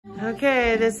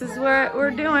Okay, this is what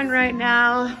we're doing right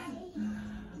now.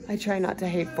 I try not to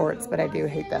hate forts, but I do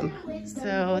hate them.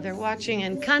 So they're watching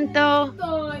Encanto.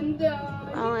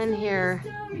 All in here.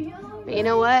 But you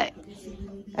know what?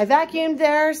 I vacuumed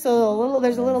there, so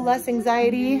there's a little less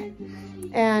anxiety,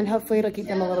 and hopefully it'll keep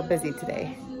them a little busy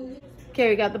today. Okay,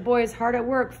 we got the boys hard at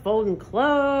work folding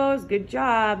clothes. Good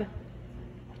job.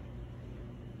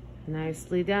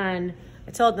 Nicely done.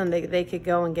 I told them they could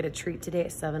go and get a treat today at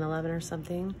 7-Eleven or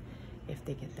something if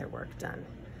they get their work done.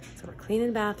 So we're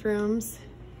cleaning bathrooms.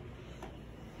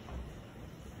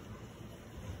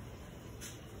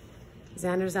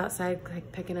 Xander's outside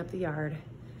like picking up the yard.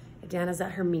 Dana's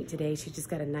at her meet today. She just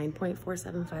got a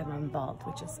 9.475 on vault,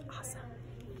 which is awesome.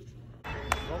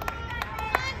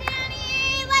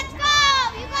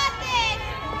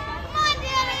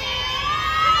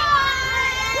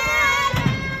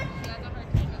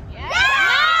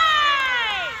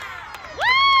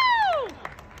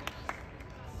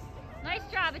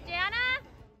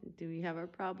 Do we have a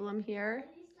problem here?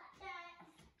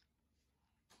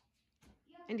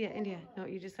 India, no,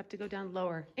 you just have to go down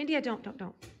lower. India, don't. I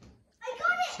got it.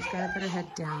 She's got to put her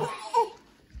head down.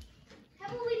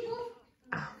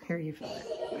 Oh, here you feel it.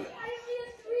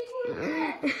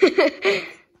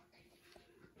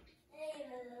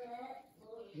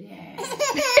 Yeah.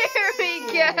 There we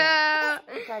go. I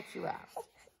got you out.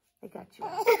 And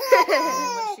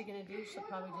what's she gonna do? She'll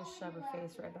probably just shove her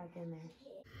face right back in there.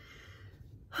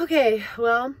 Okay,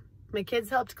 well, my kids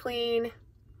helped clean.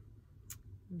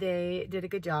 They did a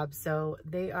good job. So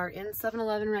they are in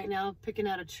 7-Eleven right now, picking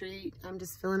out a treat. I'm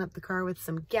just filling up the car with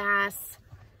some gas.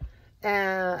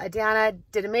 Adana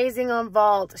did amazing on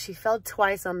vault. She fell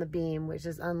twice on the beam, which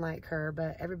is unlike her,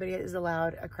 but everybody is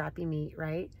allowed a crappy meet,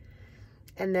 right?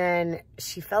 And then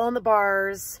she fell on the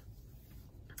bars,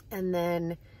 and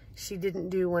then she didn't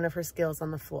do one of her skills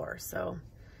on the floor. So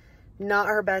not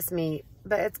her best meet,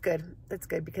 but it's good. It's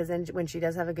good because then when she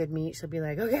does have a good meet, she'll be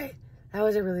like, okay, that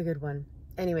was a really good one.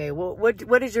 Anyway,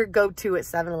 what is your go-to at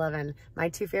 7-Eleven? My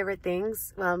two favorite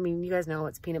things, well, I mean, you guys know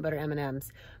it's peanut butter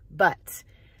M&Ms, but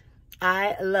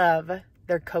I love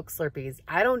their Coke Slurpees.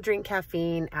 I don't drink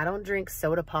caffeine. I don't drink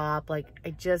soda pop. Like,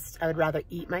 I would rather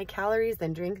eat my calories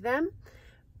than drink them,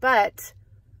 but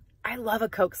I love a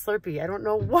Coke Slurpee. I don't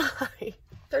know why.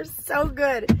 They're so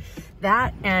good.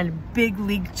 That and Big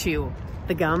League Chew,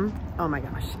 the gum. Oh my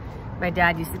gosh. My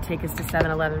dad used to take us to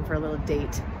 7-Eleven for a little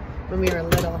date when we were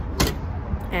little.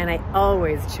 And I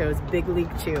always chose Big League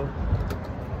Chew.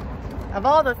 Of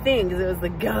all the things, it was the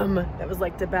gum that was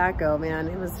like tobacco, man.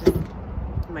 It was just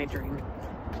my dream.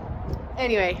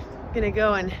 Anyway, gonna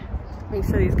go and make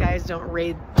sure these guys don't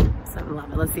raid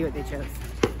 7-Eleven. Let's see what they chose.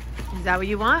 Is that what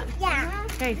you want? Yeah.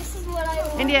 Okay. This is what I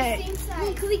want. India.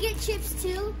 Can we get chips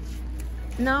too?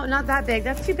 No, not that big.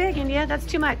 That's too big, India. That's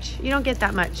too much. You don't get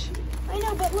that much. I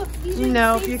know, but look, these are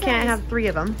No, the same you can't size. have 3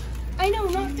 of them. I know,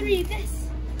 not 3. This.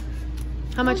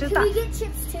 How much is that? Can we get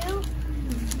chips too?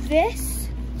 This.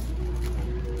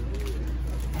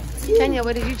 Tanya,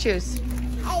 what did you choose?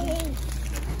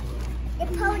 A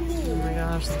pony. Oh my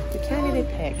gosh, the candy they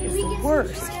pick is the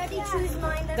worst. I already choose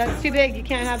mine. That's too big. You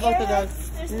can't have both of those.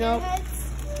 There's Nope.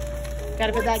 Airheads.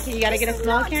 Gotta put that. You gotta get a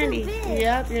small not so candy. big.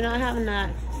 Yep, you're not having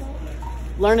that.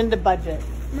 Learning to budget.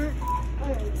 Where am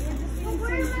I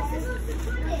supposed to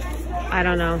put it? I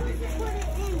don't know.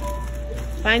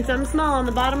 Find something small on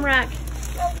the bottom rack.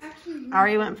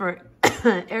 Ari went for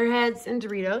Airheads and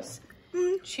Doritos,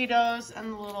 Cheetos,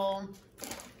 and the little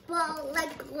Ball,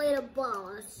 like little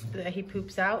balls. that he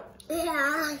poops out.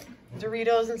 Yeah.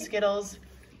 Doritos and Skittles,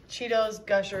 Cheetos,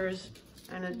 Gushers,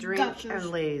 and a drink Gushers.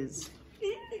 and Lay's.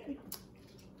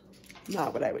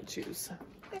 Not what I would choose.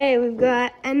 Hey, we've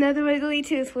got another wiggly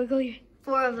tooth. Wiggly.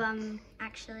 4 of them,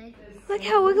 actually. Look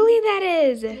how wiggly that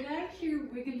is. Did I hear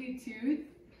wiggly tooth?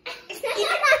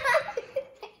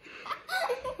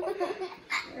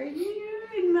 Are you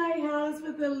in my house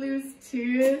with a loose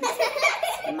tooth?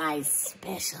 My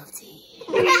specialty.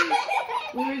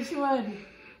 Which one?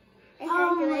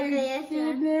 Oh my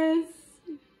goodness.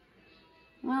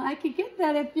 Well, I could get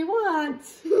that if you want.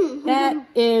 That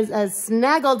is a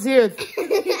snaggletooth.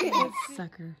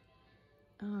 Sucker.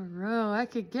 Oh, Ro, I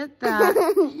could get that.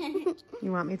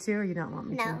 You want me to or you don't want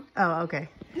me to? Oh, okay.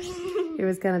 It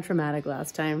was kind of traumatic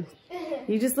last time.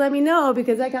 You just let me know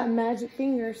because I got magic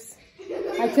fingers.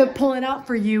 I could pull it out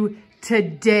for you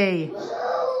today.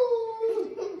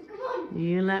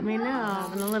 You let me know.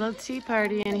 Having a little tea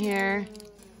party in here.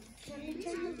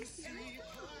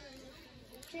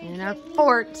 In a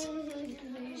fort.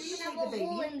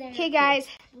 Hey guys,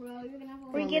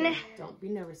 we're gonna. Don't be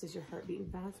nervous. Is your heart beating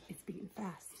fast? It's beating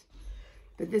fast.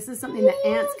 But this is something that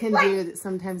aunts can do that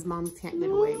sometimes moms can't get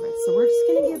away with. So we're just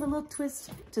gonna give a little twist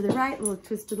to the right, a little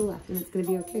twist to the left, and it's gonna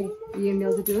be okay. Are you gonna be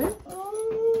able to do it?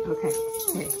 Okay,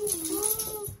 okay.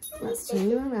 Let's turn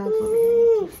you around over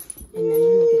here, and then we're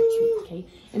gonna get a treat, okay?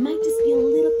 It might just be a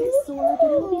little bit sore, but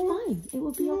it will be fine. It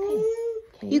will be okay.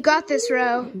 Okay. You got this,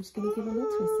 Ro. I'm just gonna give a little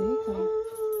twist. There you go. Oh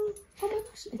my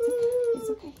gosh, it's okay. It's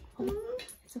okay. Hold on.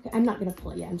 It's okay. I'm not gonna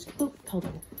pull it yet. I'm just. Oh, hold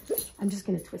on. I'm just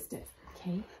gonna twist it.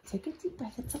 Okay, take a deep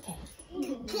breath. It's okay.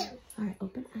 All right,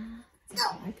 open. It's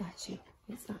okay. I got you.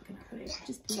 It's not gonna hurt.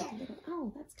 Just be a little.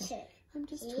 Oh, that's good. I'm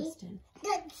just twisting.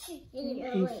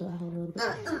 You feel a little bit.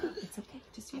 It's okay.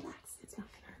 Just relax. It's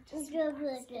not gonna hurt. Just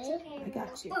relax. It's okay. I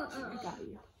got you. I got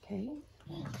you. Okay. I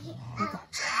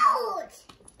got you.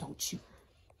 Don't you?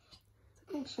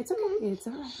 It's okay. It's okay. It's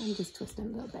all right. I'm just twisting a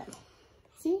little bit.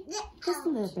 See? Just a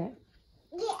little bit.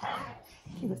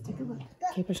 Okay, let's take a look.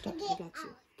 Okay, push up. I got you.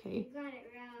 Okay,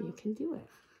 you can do it.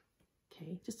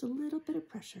 Okay, just a little bit of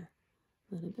pressure.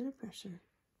 A little bit of pressure.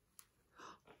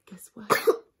 Guess what? It's out.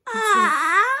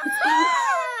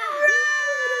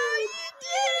 You did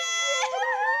it!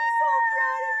 I'm so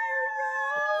proud of you, Ro!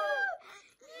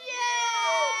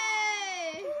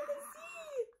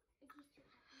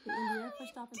 Yay! India,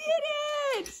 push off. Did it!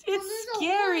 It's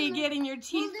scary getting your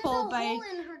teeth pulled by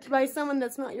someone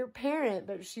that's not your parent,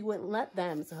 but she wouldn't let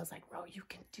them. So I was like, Ro, you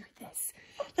can do this.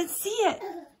 Let's see it.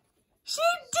 She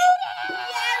did it!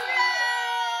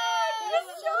 Good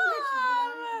job!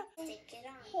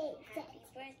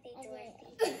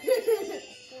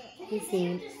 He's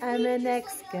saying, I'm an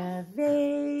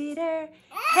excavator.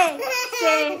 Hey,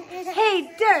 say,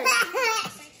 hey, dirt.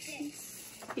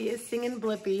 He is singing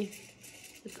Blippi.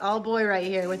 It's all boy right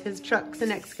here with his trucks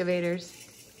and excavators.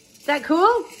 Is that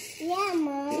cool? Yeah,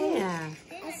 Mom. Yeah.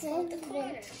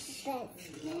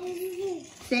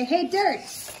 Say, hey, dirt.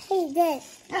 Hey, dirt.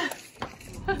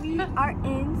 We are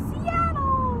in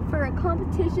Seattle for a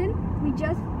competition. We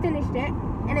just finished it,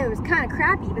 and it was kind of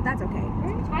crappy, but that's okay. Who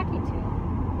are you talking to?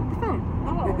 The phone.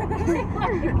 Oh.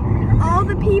 All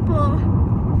the people.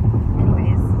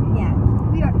 Anyways, yeah.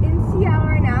 We are in Seattle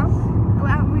right now.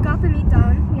 We got the meet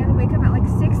done. We had to wake up at like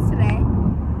 6 today.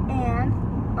 And,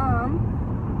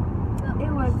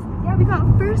 it was, yeah, we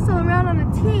got first all around on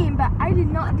the team, but I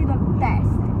did not do the best.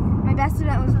 My best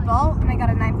event was vault, and I got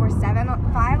a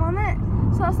 9.475 on it.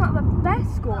 So that's not the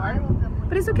best score,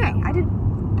 but it's okay. I did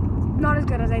not as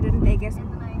good as I did in Vegas,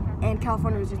 and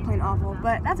California was just plain awful,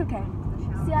 but that's okay.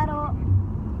 Seattle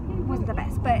wasn't the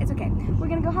best, but it's okay. We're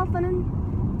gonna go have fun in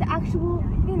the actual,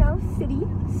 you know, city,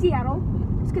 Seattle.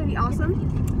 It's gonna be awesome,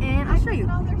 and I'll show you.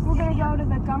 We're gonna go to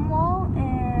the gum wall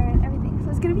and everything, so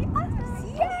it's gonna be awesome.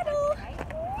 Seattle!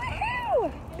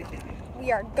 Woohoo!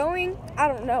 We are going, I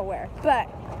don't know where, but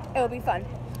it'll be fun.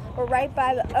 We're right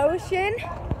by the ocean,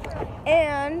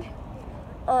 and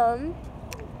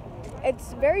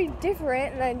it's very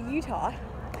different than Utah.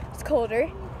 It's colder.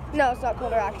 No, it's not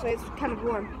colder actually. It's kind of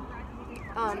warm.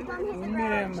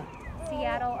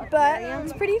 Seattle Aquarium. But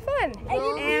it's pretty fun,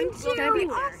 and it's gonna be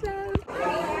awesome.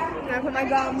 I'm gonna put my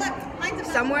gum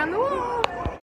somewhere on the wall.